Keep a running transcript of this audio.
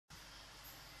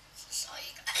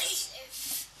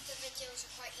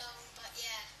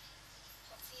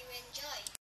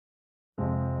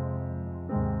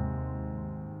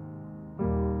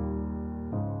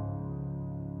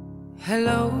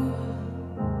Hello.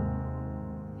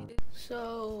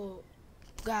 So,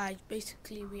 guys,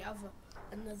 basically we have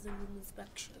another room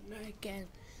inspection again,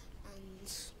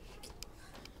 and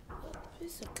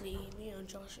basically me and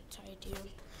Josh are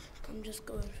tidying. I'm just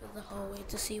going through the hallway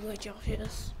to see where Josh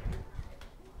is.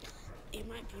 It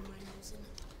might be my nose in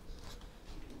it.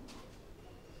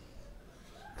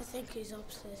 I think he's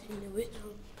upstairs in the wit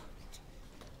room.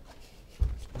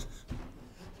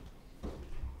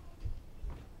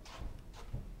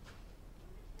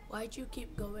 Why'd you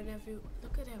keep going every...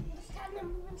 Look at him.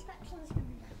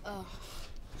 Oh.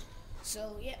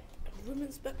 So, yeah, room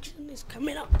inspection is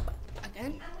coming up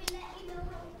again. And we let you know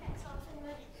how it gets off and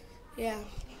ready. Yeah.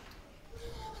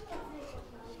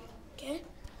 Okay.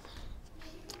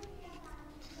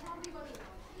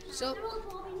 So,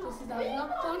 this is our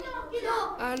lockdown.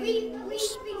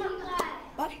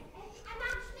 Bye.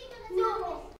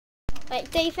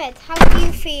 Right, David, how do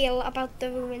you feel about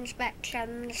the room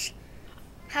inspections?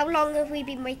 How long have we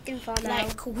been waiting for now?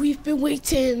 Like, we've been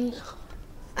waiting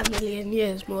a million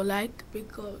years, more like,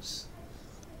 because,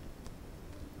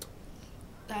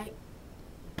 like,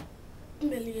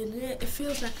 it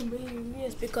feels like a million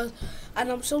years, because, and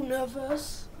I'm so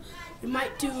nervous. We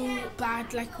might do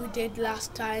bad like we did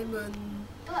last time, and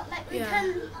But we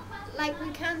can't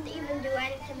even do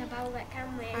anything about it,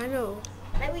 can we? I know.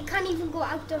 Like, we can't even go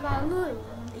out of our room,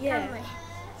 can we?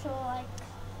 So, like...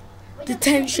 The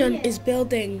tension is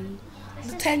building.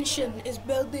 The tension is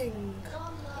building.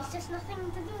 It's just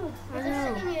nothing to do. I We're know. just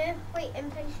sitting here waiting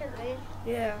patiently.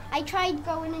 Yeah. I tried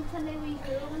going into Louis'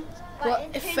 room, But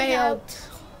it turned failed. out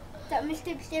that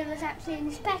Mr. Still was actually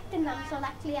inspecting them, so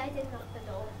luckily I didn't lock the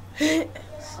door.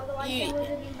 Otherwise it would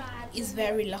have been bad. He's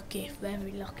very lucky,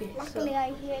 very lucky. Luckily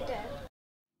I heard it.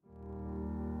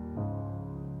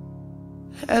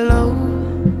 Hello.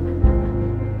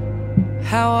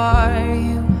 How are you?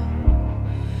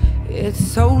 It's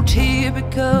so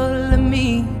typical of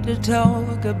me to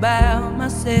talk about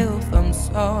myself. I'm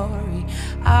sorry.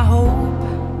 I hope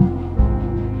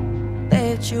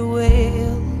that you're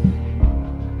well.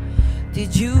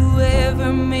 Did you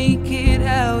ever make it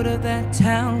out of that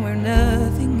town where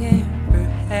nothing ever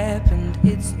happened?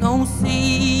 It's no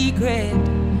secret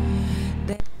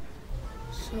that...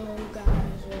 So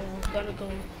guys, we're gonna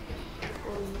go.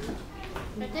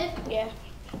 Ready? Yeah.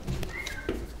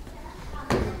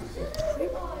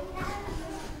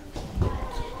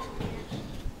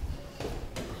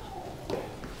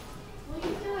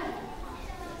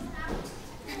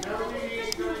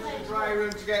 Dry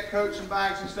room to get coats and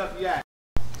bags and stuff yet.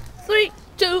 3,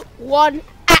 2, 1,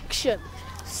 action.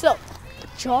 So,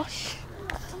 Josh.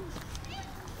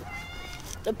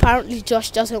 Apparently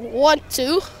Josh doesn't want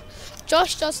to.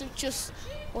 Josh doesn't just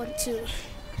want to.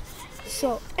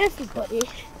 So everybody,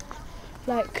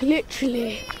 like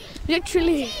literally.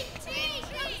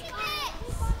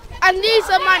 And these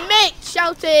are my mates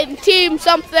shouting team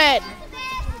something.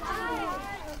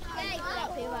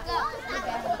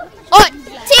 Oh,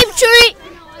 team tree.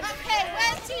 Okay,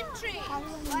 where's Team Tree?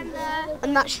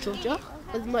 And that's Georgia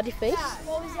with muddy face.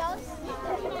 What was yours?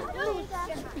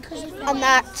 And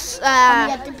that's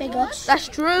the big ups. that's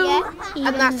Drew. Yeah.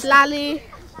 And that's Lally.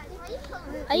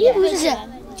 Are you losing?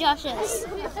 Josh's.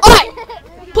 Alright,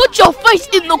 put your face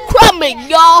in the cramming,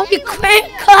 y'all. You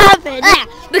cramming.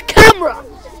 The camera.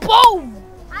 Boom.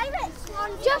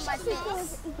 Josh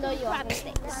is no, you crab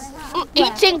sticks.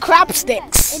 Eating crab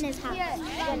sticks. In his house.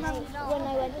 When I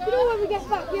went, you know when we get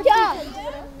back, in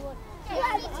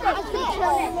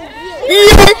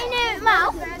her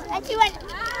mouth, and she went.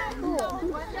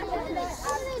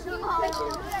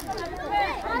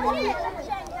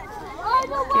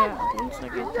 Once I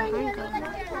get the hang of it.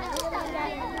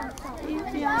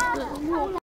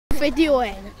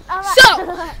 Videoing. So,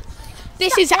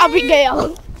 this is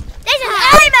Abigail. This is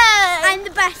Emma! I'm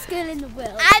the best girl in the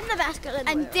world. I'm the best girl in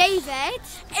the world. And David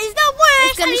is the worst.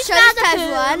 He's going to show this to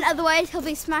everyone, otherwise he'll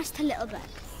be smashed to little bits.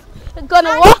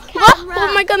 Gonna what? What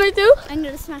am I gonna do? I'm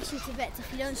going to smash you to bits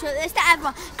if you don't show this to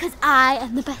everyone, because I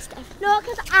am the best ever. No,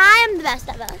 because I am the best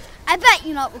ever. I bet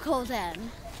you're not recording.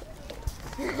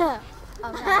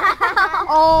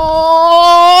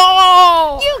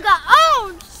 Oh! You got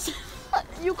owned!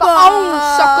 You got owned,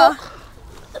 sucker.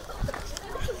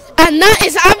 And that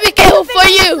is Abigail for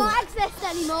you. Not exist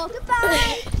anymore.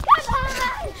 Goodbye.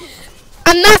 Goodbye.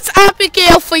 And that's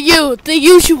Abigail for you, the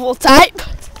usual type.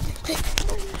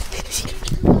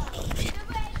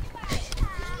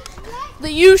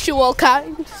 The usual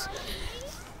kind.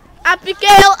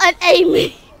 Abigail and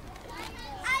Amy.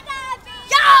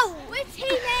 Yo! We're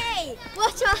Team A!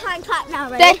 What's your hand clap now,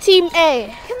 ready? They're Team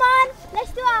A. Come on,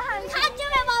 let's do our hand clap. Can't do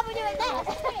it while we're doing this.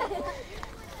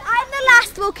 I'm the the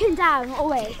last walking down. Oh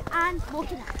wait, and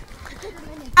walking out.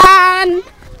 And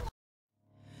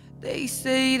They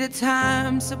say the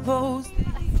time's supposed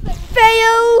to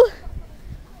fail.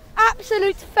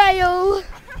 Absolute fail.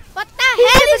 What the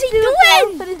hell is he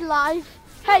doing? For his life.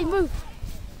 Hey, move.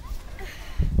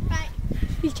 Right.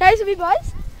 He's chasing me,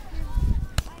 boys.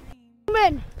 Come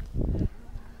in.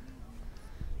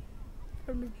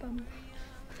 From his bum.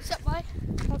 What's up, boy?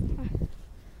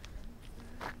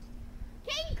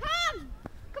 King, come!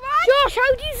 Come on! Josh,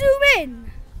 how do you zoom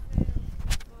in?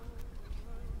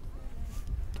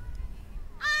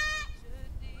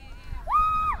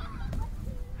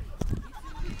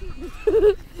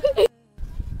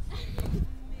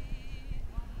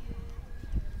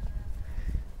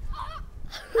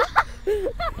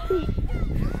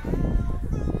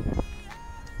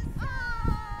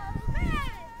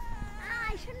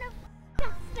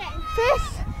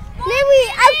 Fifth, Louis,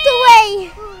 out the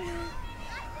way!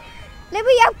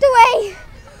 Louis, out the way!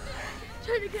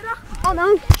 Trying to get up. Oh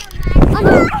no! Oh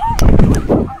no!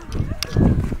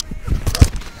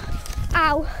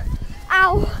 Ow!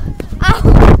 Ow! Ow!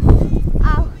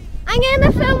 Ow! I'm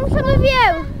gonna film some of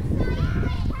you!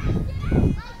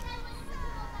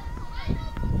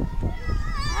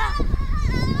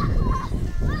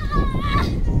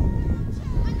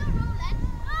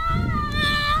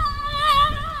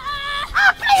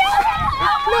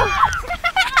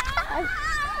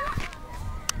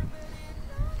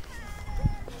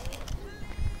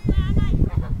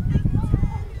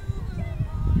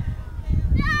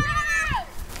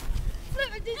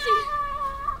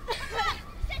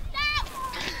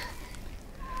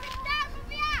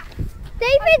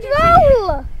 David,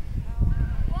 roll!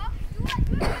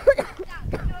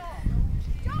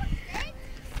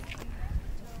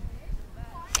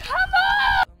 Come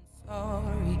on!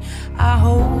 sorry. I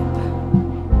hope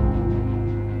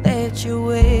that you're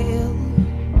well.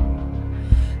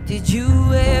 Did you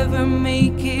ever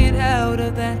make it out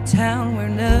of that town where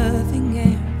nothing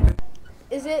ever?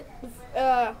 Is it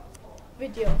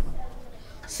video?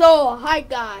 So hi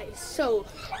guys. So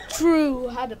Drew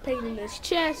had a pain in his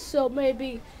chest, so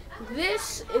maybe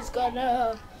this is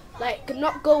gonna like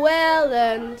not go well,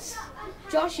 and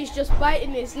Josh is just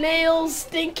biting his nails,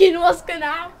 thinking what's gonna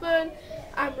happen.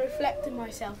 I'm reflecting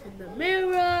myself in the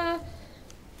mirror.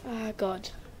 Ah, God.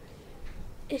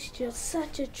 It's just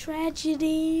such a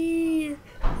tragedy.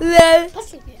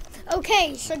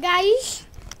 Okay, so guys,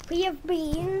 we have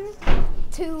been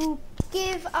to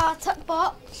give our tuck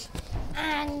box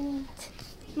and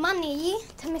money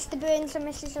to Mr. Burns and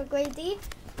Mrs. O'Grady,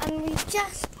 and we've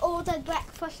just ordered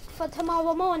breakfast for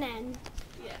tomorrow morning.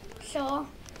 Yeah. So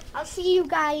I'll see you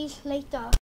guys later.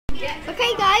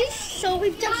 Okay guys, so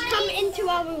we've just come into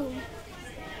our room.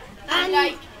 And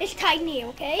like, it's tiny,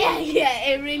 okay? yeah,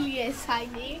 it really is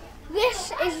tiny.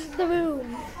 This is the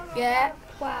room. Yeah.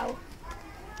 Wow.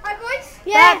 Hi boys.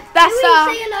 Yeah, that's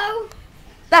Louise, say hello.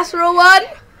 That's row one.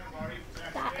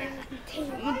 That is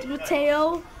With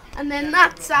Mateo, and then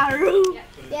that's our room.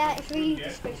 yeah, it's really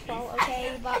disgraceful,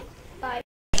 okay, but bye.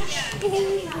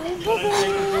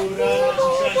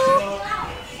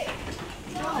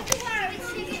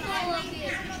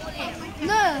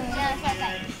 No.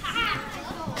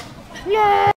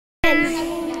 Yeah.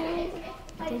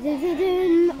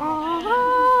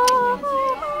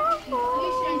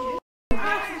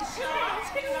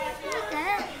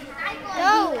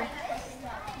 Go.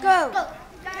 Go.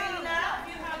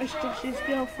 It's Josh's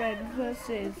girlfriend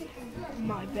versus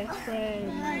my best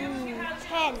friend.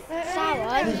 10.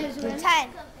 Sarah, 10.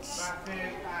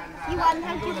 You won,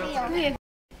 how do you feel?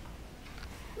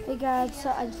 Hey guys, so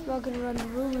I'm just vlogging around the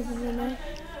room at the minute.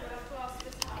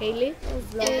 Haley, we're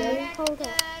vlogging. Hold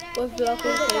it. We're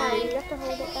vlogging, Haley. You have to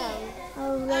hold it down.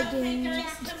 Already.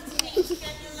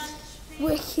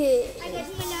 Wicked.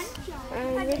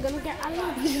 And we're gonna get a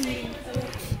lot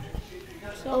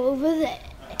over there.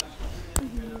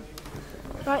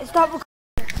 Right, stop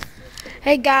recording.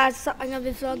 Hey guys, so I'm gonna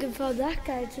be vlogging for that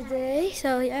guy today.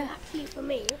 So yeah, Actually, for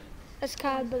me. that's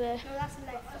Card, but No, that's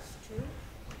true.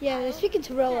 yeah, they're speaking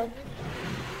to Rowan.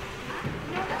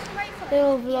 No, that's right for They're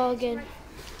all vlogging.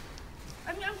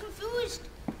 I'm confused.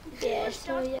 Yeah,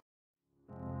 so yeah.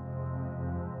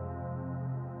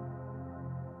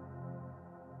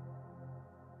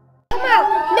 Come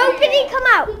out. Nobody come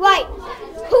out. Right.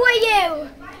 Who are you?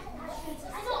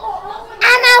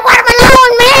 I'm a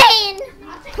watermelon man.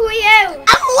 Who are you?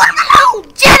 I'm a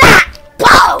watermelon Jedi.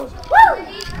 Whoa.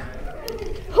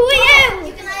 Who are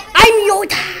you? I'm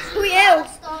Yoda. Who are you?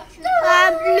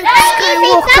 Luke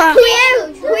Skywalker. Who are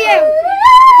you? Who are you?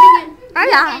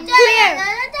 Who are you?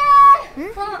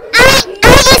 I'm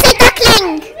Izzy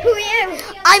Duckling. Who are you?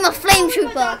 I'm a flame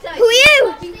trooper. Who are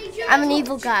you? I'm an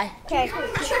evil guy. Okay. Who are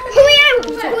you?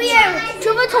 Who are you?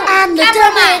 I'm the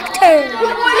director.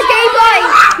 The gay boy.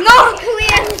 No. Who are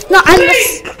you? No, I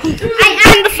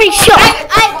am the face shot.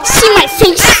 See my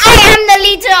face. I am the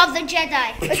leader of the Jedi.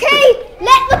 Okay,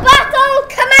 let the battle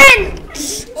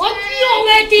commence. What's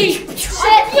already?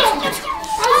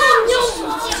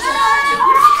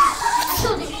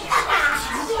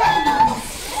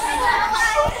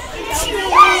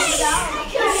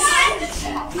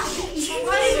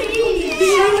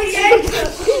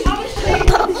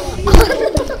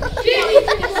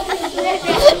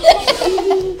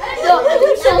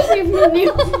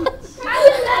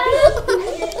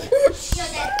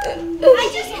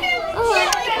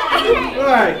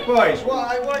 Right, boys, what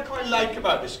I quite like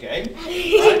about this game,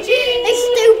 It's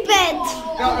stupid.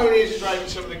 not only is it driving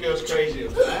some of the girls crazy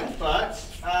over there, but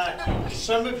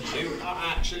some of you are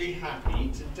actually happy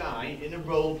to die in a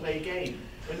role-play game.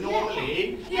 But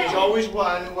normally, there's always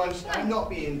one who wants, I'm not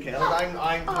being killed,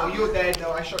 no, you're dead,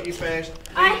 no, I shot you first.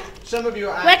 Some of you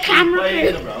are actually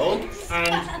playing the role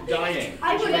and dying,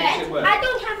 which makes it work. I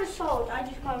don't have a sword, I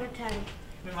just got a 10.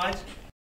 Right?